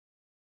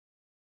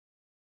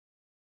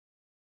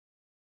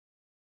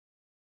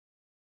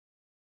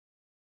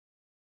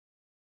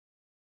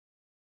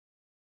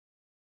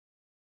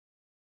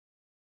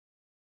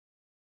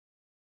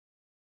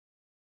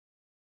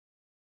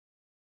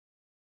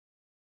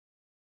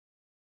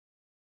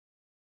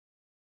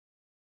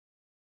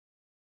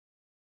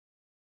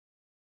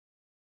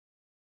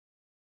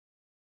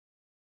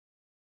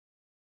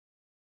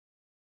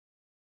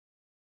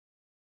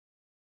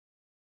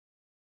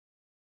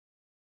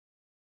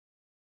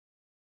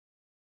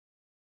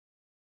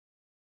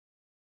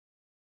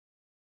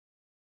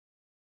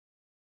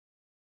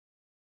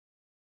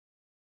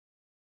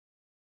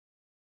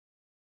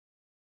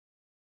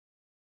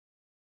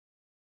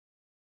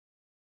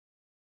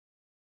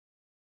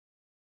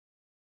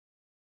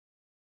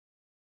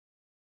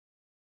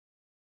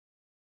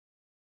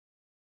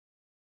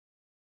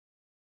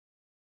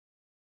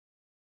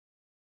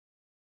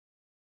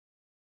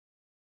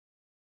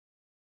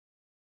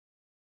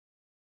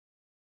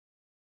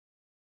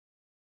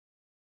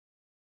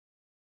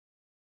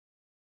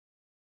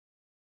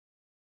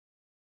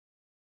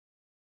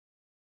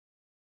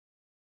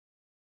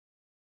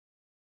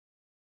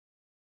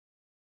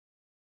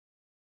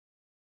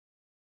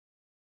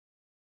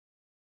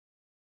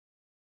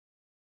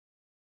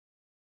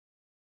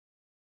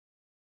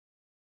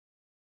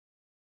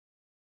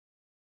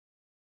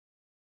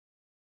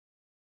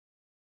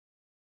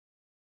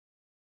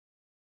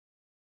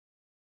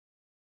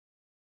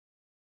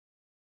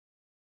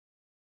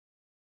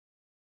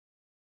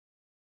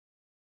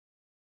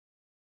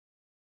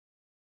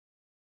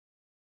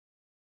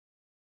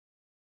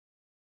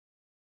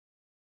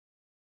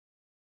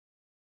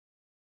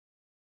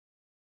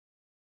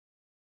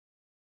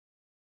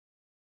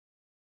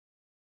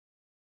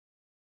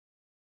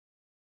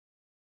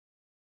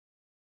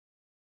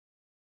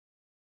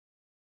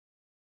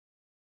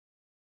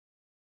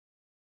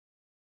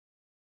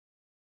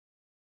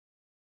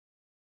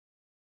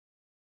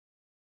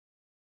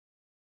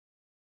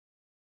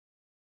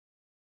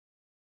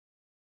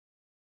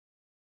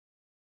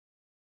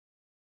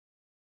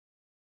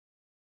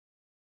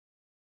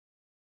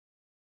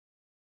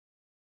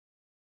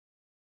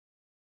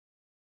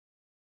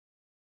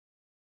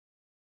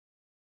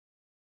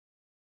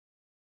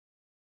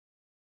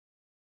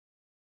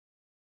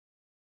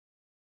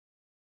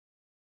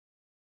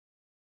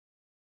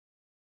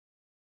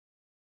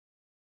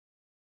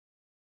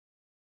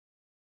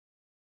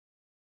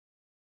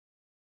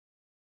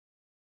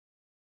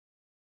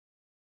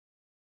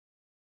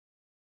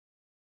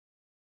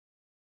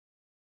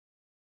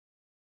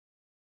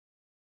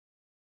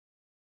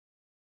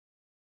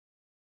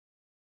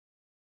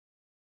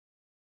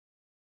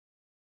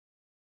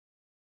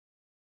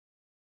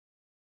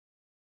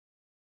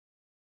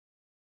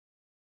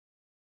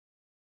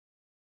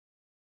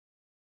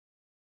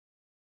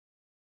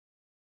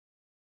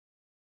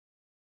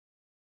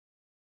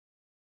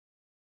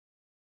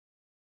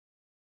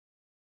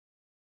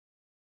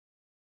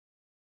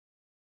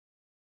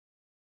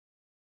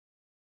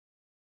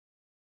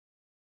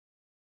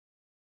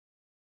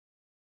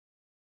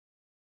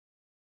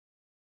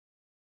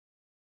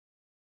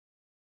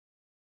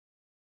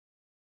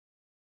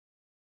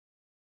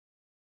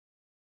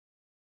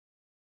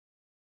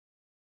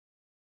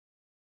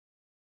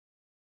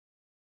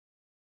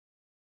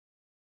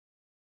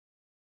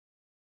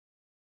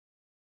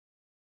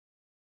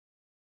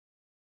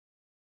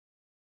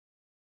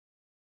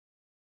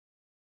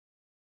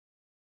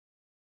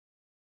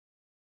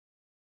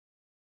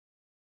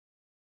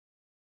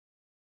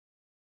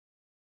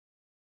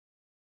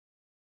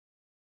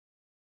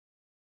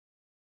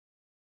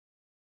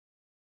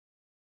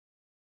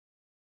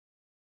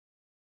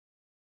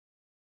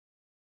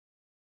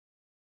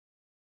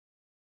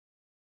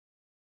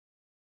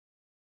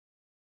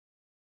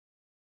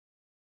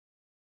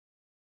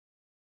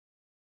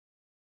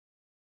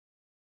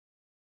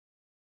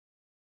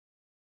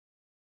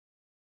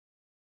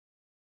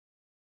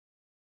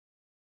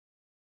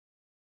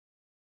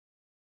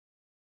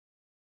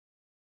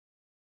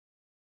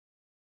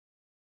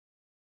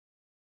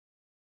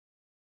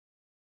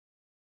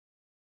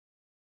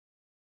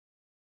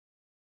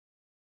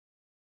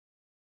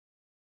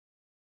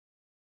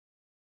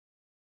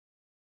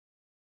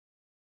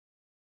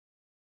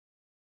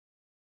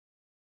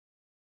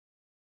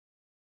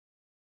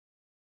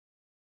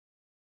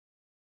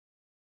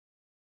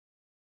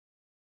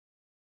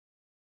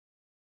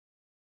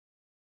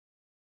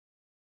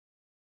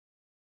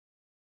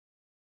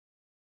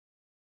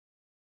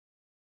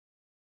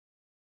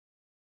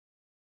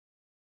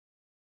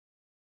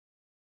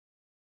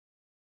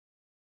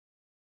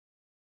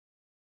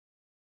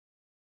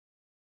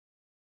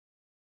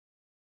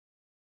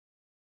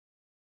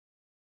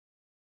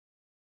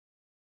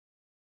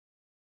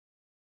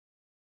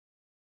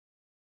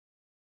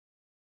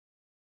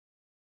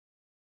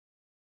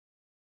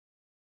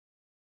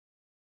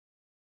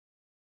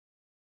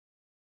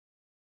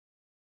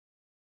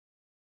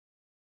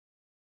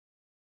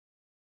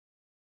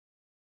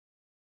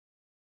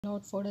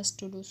out for us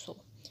to do so.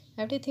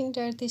 Everything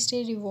that this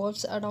day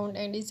revolves around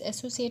and is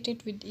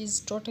associated with is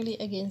totally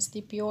against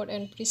the pure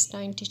and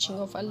pristine teaching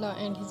of Allah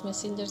and His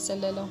Messenger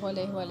sallallahu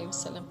alaihi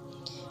wasallam.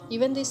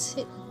 Even this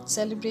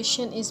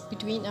celebration is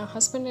between a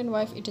husband and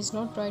wife. It is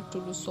not right to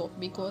do so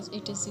because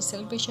it is the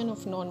celebration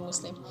of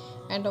non-Muslims,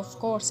 and of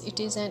course it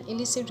is an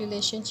illicit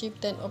relationship.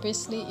 Then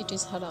obviously it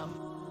is haram.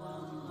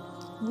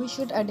 We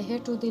should adhere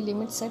to the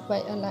limits set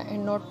by Allah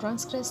and not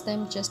transgress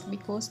them just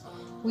because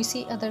we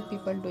see other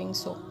people doing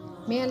so.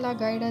 May Allah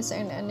guide us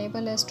and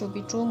enable us to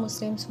be true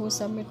Muslims who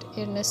submit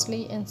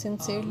earnestly and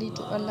sincerely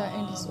to Allah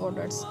and His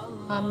orders.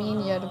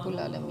 Ameen Ya Rabbul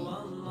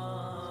Alameen.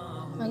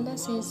 Allah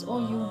says, O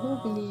you who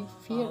believe,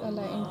 fear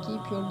Allah and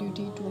keep your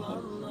duty to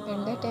Him,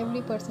 and let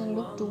every person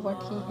look to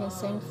what He has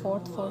sent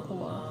forth for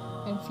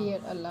tomorrow, and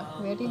fear Allah.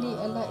 Verily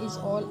Allah is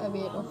all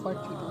aware of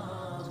what you do.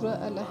 Surah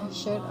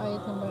Al-Hashar,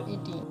 ayat number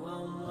 18.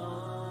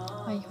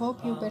 I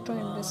hope you better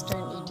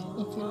understand it.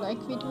 If you like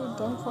video,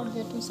 don't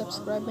forget to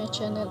subscribe my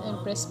channel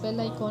and press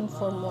bell icon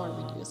for more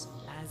videos.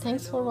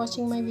 Thanks for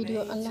watching my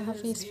video. Allah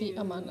Hafiz fi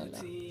Aman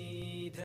Allah.